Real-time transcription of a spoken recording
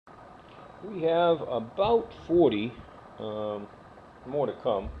We have about 40, more to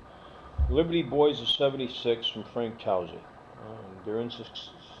come. Liberty Boys of 76 from Frank Tousey. They're in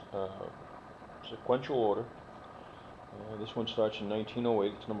uh, sequential order. This one starts in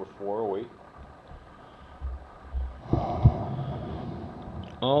 1908. It's number 408.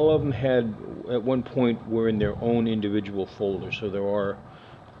 All of them had, at one point, were in their own individual folders, so there are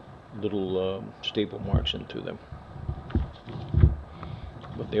little staple marks into them.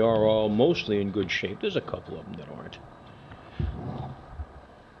 But they are all mostly in good shape. There's a couple of them that aren't.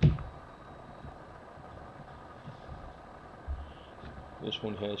 This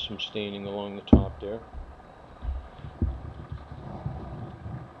one has some staining along the top there.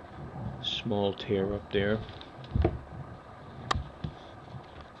 Small tear up there.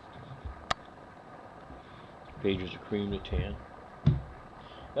 Pages of cream to tan.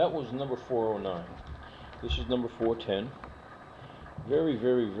 That was number 409. This is number 410. Very,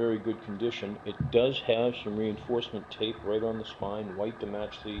 very, very good condition. It does have some reinforcement tape right on the spine, white to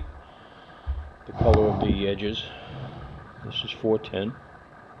match the color of the edges. This is 410.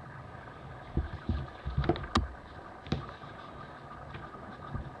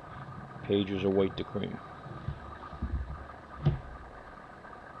 Pages are white to cream.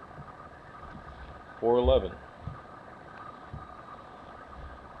 411.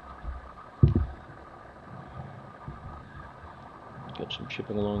 Got some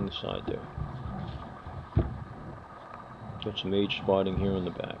chipping along the side there. Got some age spotting here in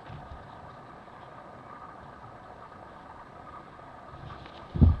the back.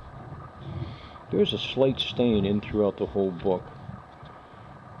 There's a slight stain in throughout the whole book.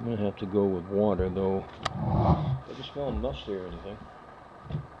 I'm going to have to go with water, though. Doesn't smell musty or anything.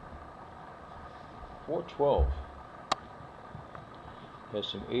 412. Has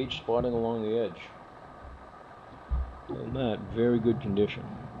some age spotting along the edge. Other than that, very good condition.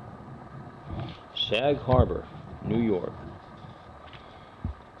 Sag Harbor, New York.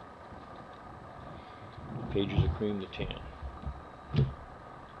 Pages of cream to tan.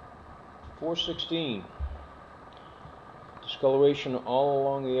 416. Discoloration all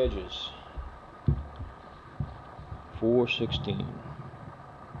along the edges. 416.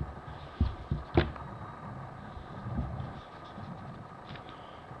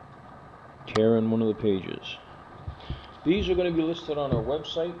 Tear in one of the pages. These are going to be listed on our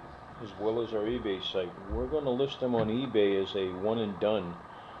website as well as our eBay site. We're going to list them on eBay as a one and done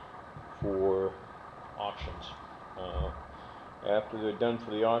for auctions. After they're done for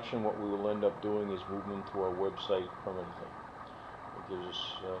the auction, what we will end up doing is moving them to our website permanently. It gives us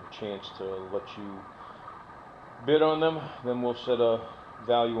a chance to let you bid on them, then we'll set a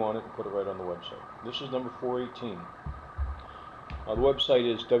value on it and put it right on the website. This is number 418. The website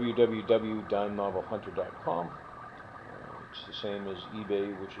is www.DIMENOVELHUNTER.com. It's the same as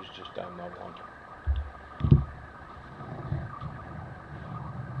eBay, which is just DIMENOVELHUNTER.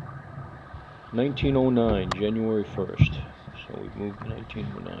 (1909) January 1st. So we've moved to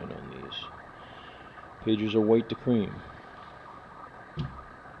 1909 on these. Pages are white to cream.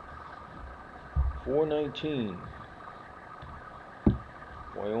 419.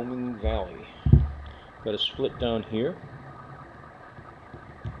 Wyoming Valley. Got a split down here.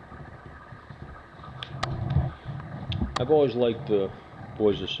 I've always liked the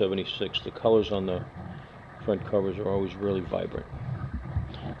Boys of 76. The colors on the front covers are always really vibrant.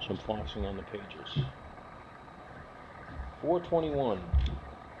 Some foxing on the pages. 421.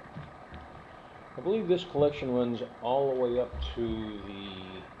 I believe this collection runs all the way up to the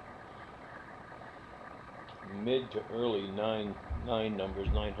mid to early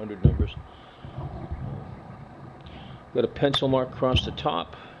 900 numbers. Got a pencil mark across the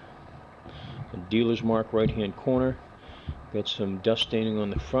top, a dealer's mark right hand corner. Got some dust staining on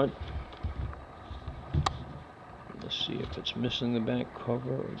the front. Let's see if it's missing the back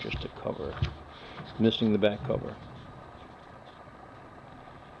cover or just a cover. Missing the back cover.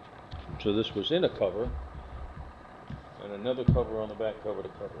 So this was in a cover, and another cover on the back cover to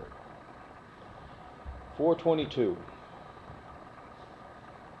cover it. 422.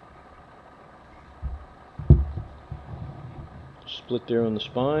 Split there on the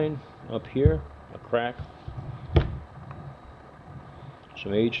spine. Up here, a crack.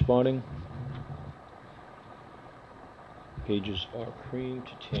 Some age spotting. Pages are cream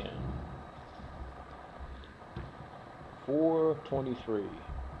to tan. 423.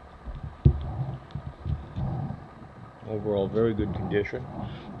 Overall, very good condition.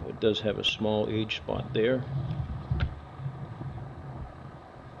 It does have a small age spot there.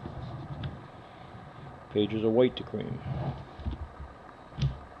 Pages are white to cream.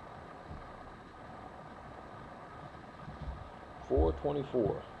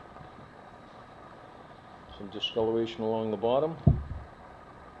 424. Some discoloration along the bottom,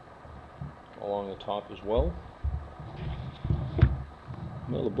 along the top as well.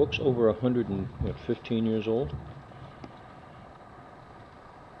 Well, the book's over 115 years old.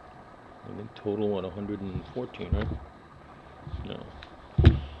 I think total 114, right? No.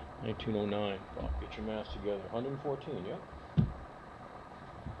 1909. Bob, get your math together. 114, yeah?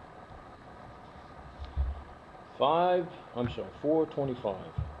 425.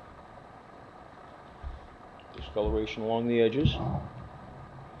 Discoloration along the edges.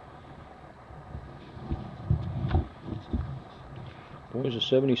 Boys, a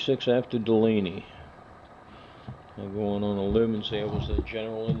 76 after Delaney. I'm going on a limb and say I was a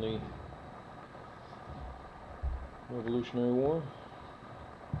general in the Revolutionary War.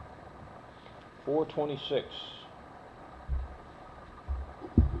 426.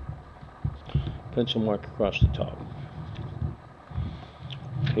 Pencil mark across the top.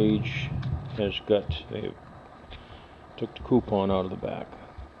 Page has got, they took the coupon out of the back.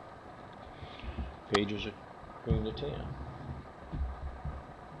 Pages are cream to tan.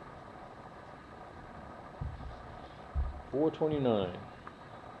 $4.29.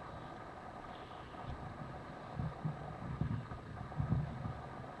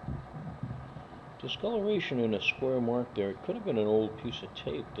 Discoloration in a square mark there. It could have been an old piece of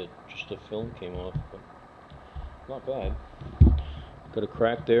tape that just the film came off, but not bad. Got a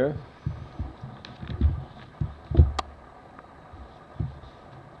crack there.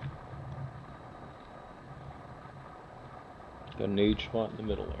 Got an age spot in the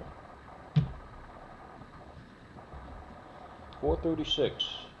middle there. 436.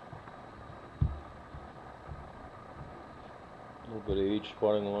 A little bit of age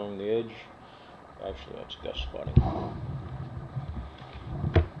spotting along the edge. Actually, that's dust spotting.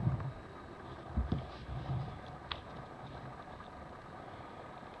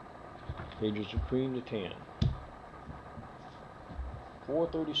 Pages are cream to tan.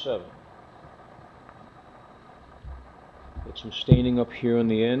 437. Got some staining up here on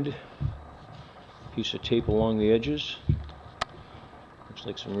the end. Piece of tape along the edges. Looks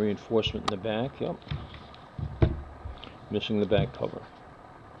like some reinforcement in the back. Yep. Missing the back cover.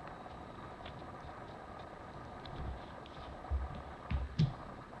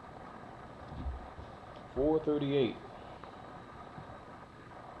 438.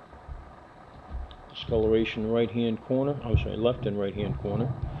 Discoloration right hand corner. I'm sorry, left and right hand corner.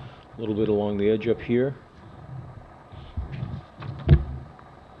 A little bit along the edge up here.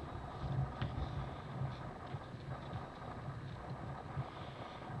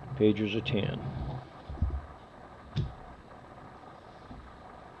 Pages are tan.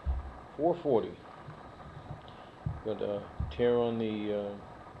 440. Got a tear on the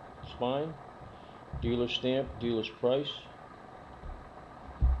spine. Dealer stamp, dealer's price.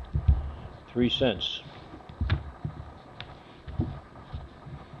 3 cents.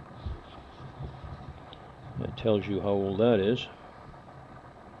 That tells you how old that is.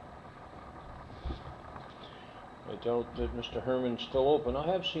 I doubt that Mr. Herman's still open. I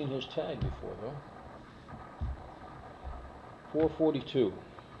have seen his tag before, though. 442.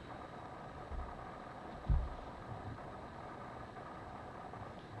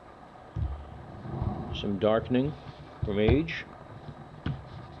 Some darkening from age.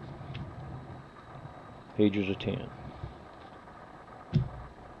 Pages are tan.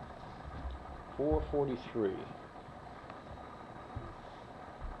 443.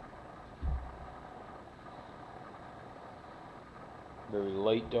 Very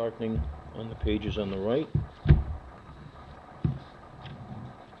light darkening on the pages on the right.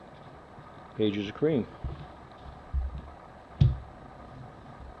 Pages are cream.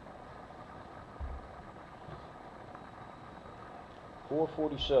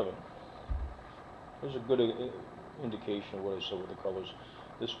 447. There's a good indication of what I said with the colors.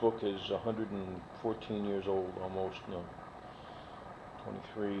 This book is 114 years old, almost, no,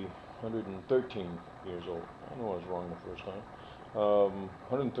 23, 113 years old. I know I was wrong the first time.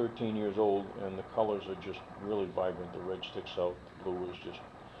 113 years old, and the colors are just really vibrant. The red sticks out, the blue is just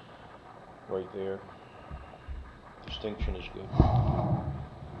right there. Distinction is good.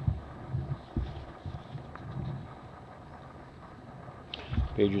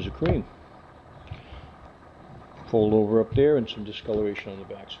 Pages of cream. Fold over up there and some discoloration on the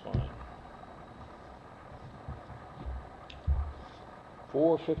back spine.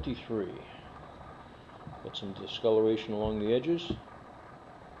 453. Got some discoloration along the edges.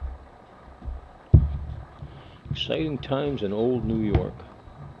 Exciting times in old New York.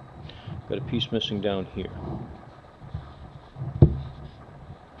 Got a piece missing down here.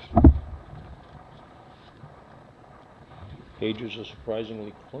 Pages are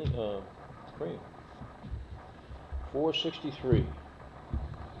surprisingly clean, cream. 463.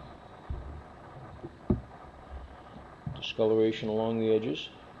 Discoloration along the edges.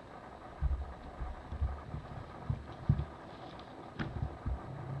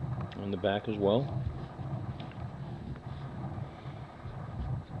 On the back as well.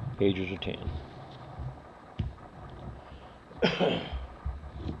 Pages are tan.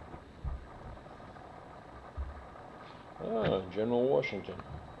 General Washington.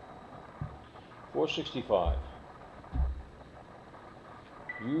 465.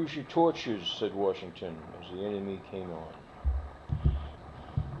 Use your torches, said Washington, as the enemy came on.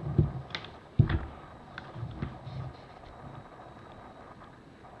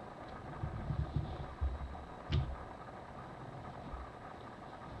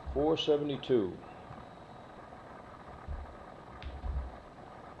 .472.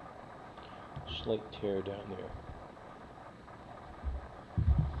 Slight tear down there.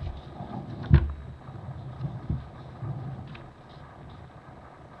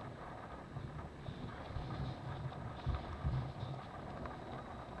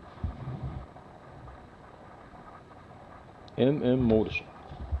 Motorcycle.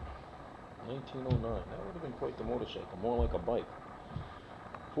 1909. That would have been quite the motorcycle, more like a bike.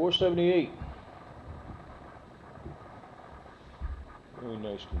 478. Very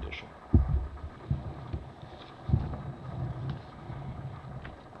nice condition.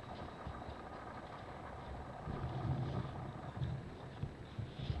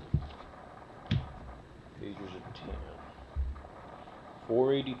 Pages of tan.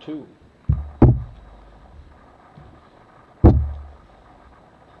 482.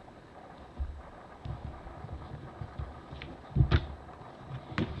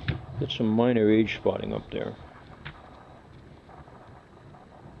 Got some minor age spotting up there.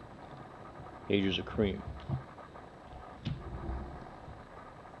 Pages of cream.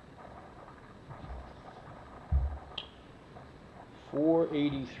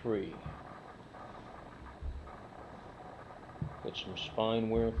 .483. Got some spine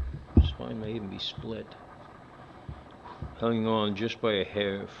wear. Spine may even be split. Hanging on just by a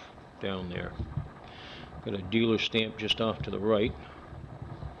hair down there. Got a dealer stamp just off to the right.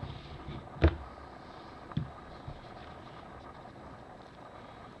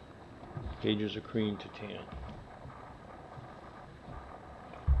 Pages of cream to tan.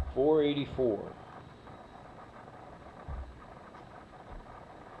 484.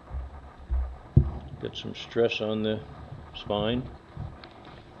 Got some stress on the spine.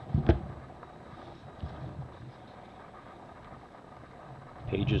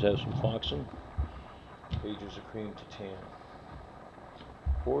 Pages have some foxing. Pages of cream to tan.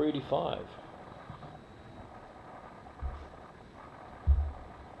 485.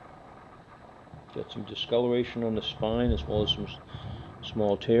 Got some discoloration on the spine as well as some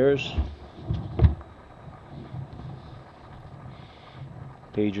small tears.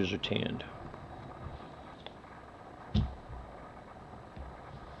 Pages are tanned.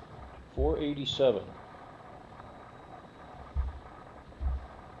 487.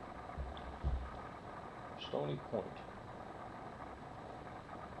 Stony Point.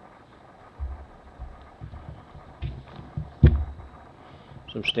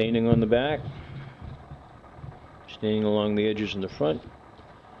 Some staining on the back. Staining along the edges in the front.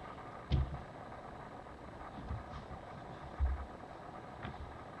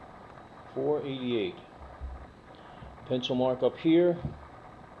 .488. Pencil mark up here.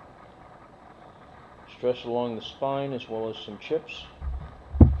 Stress along the spine as well as some chips.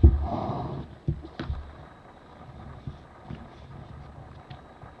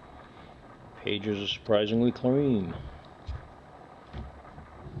 Pages are surprisingly clean.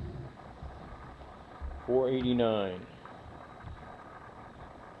 489.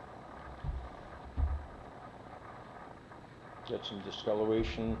 Got some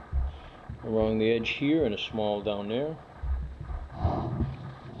discoloration along the edge here and a small down there.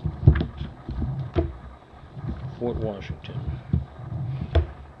 Fort Washington.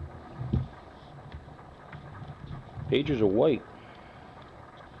 Pages are white.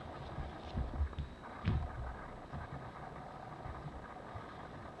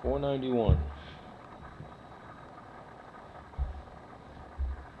 .491.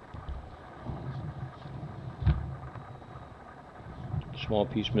 Small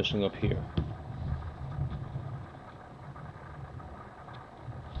piece missing up here.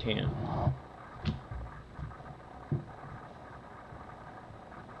 Tan.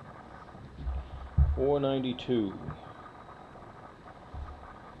 .492.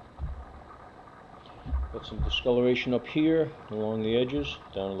 Got some discoloration up here along the edges,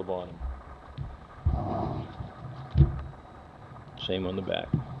 down to the bottom. Same on the back.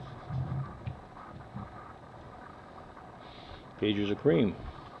 Pages of cream.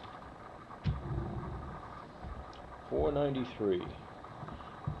 $4.93.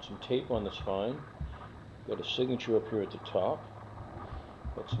 Some tape on the spine. Got a signature up here at the top.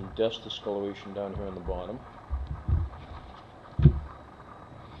 Got some dust discoloration down here on the bottom.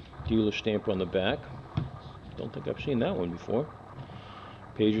 Dealer stamp on the back. Don't think I've seen that one before.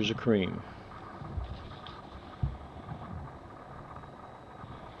 Pages of cream.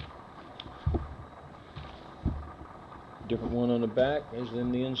 Different one on the back as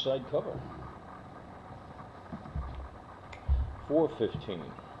in the inside cover. $4.15.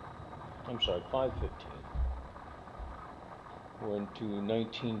 I'm sorry, $5.15. We're into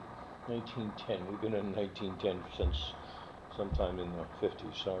 1910. We've been in 1910 since sometime in the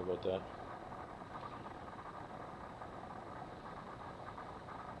 50s. Sorry about that.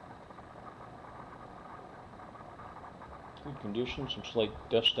 Good condition. Some slight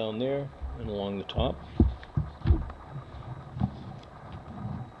dust down there and along the top.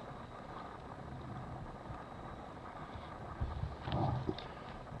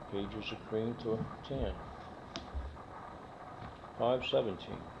 Pages of cream to tan.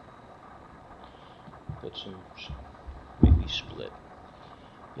 $5.17. Got some maybe split.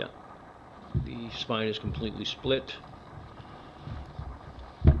 Yeah, the spine is completely split.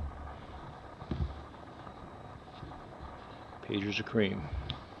 Pages of cream.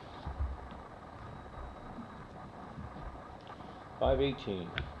 $5.18.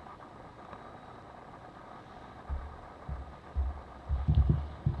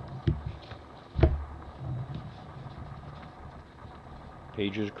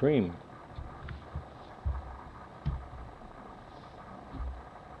 Pages of cream.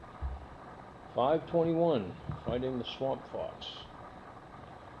 $5.21. Finding the Swamp Fox.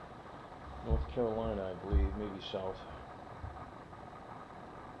 North Carolina, I believe, maybe south.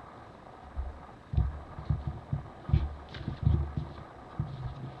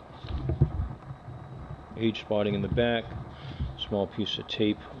 Age spotting in the back. Small piece of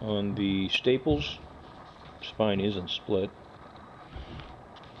tape on the staples. Spine isn't split.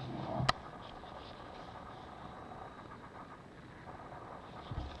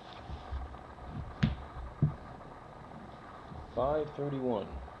 $5.31.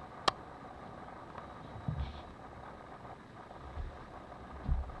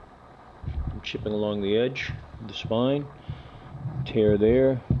 I'm chipping along the edge of the spine. Tear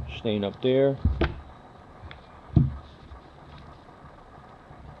there, stain up there.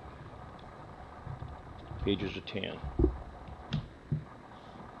 Pages of tan.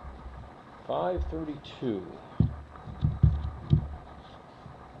 $5.32.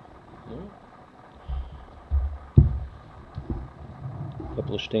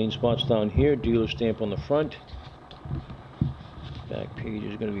 Couple of stain spots down here. Dealer stamp on the front. Back page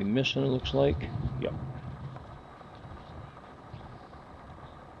is going to be missing, it looks like. Yep.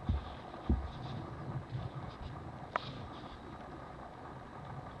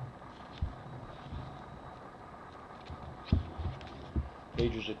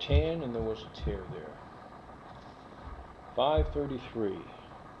 Pages of tan, and there was a tear there. $5.33.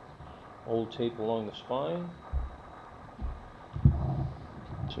 Old tape along the spine.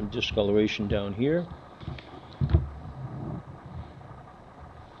 Some discoloration down here.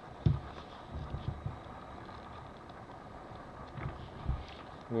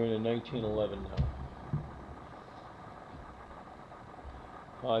 We're in 1911 now.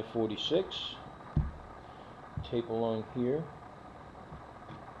 $5.46. Tape along here.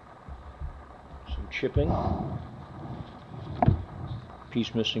 Some chipping.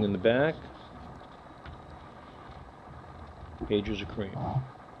 Piece missing in the back. Pages of cream.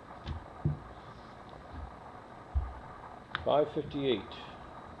 $5.58.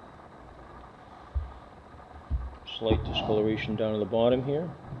 Slight discoloration down at the bottom here.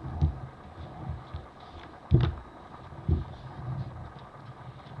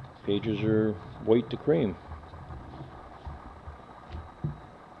 Pages are white to cream.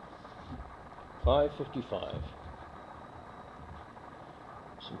 $5.55.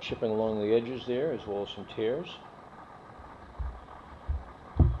 Some chipping along the edges there, as well as some tears.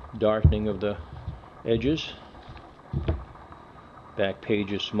 Darkening of the edges. Back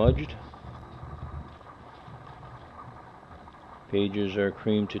page is smudged. Pages are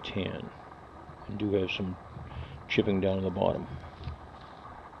cream to tan and do have some chipping down at the bottom.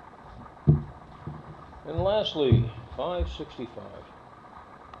 And lastly, $5.65.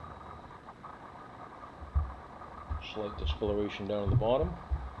 Slight discoloration down at the bottom.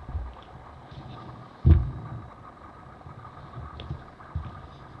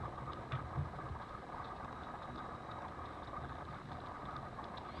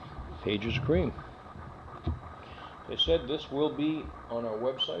 Pages of cream. They said this will be on our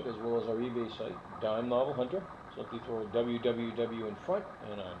website as well as our eBay site, Dime Novel Hunter. Simply throw a www in front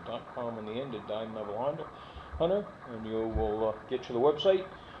and a .com on the end of Dime Novel Hunter, and you will get to the website.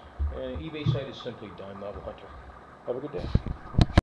 And eBay site is simply Dime Novel Hunter. Have a good day.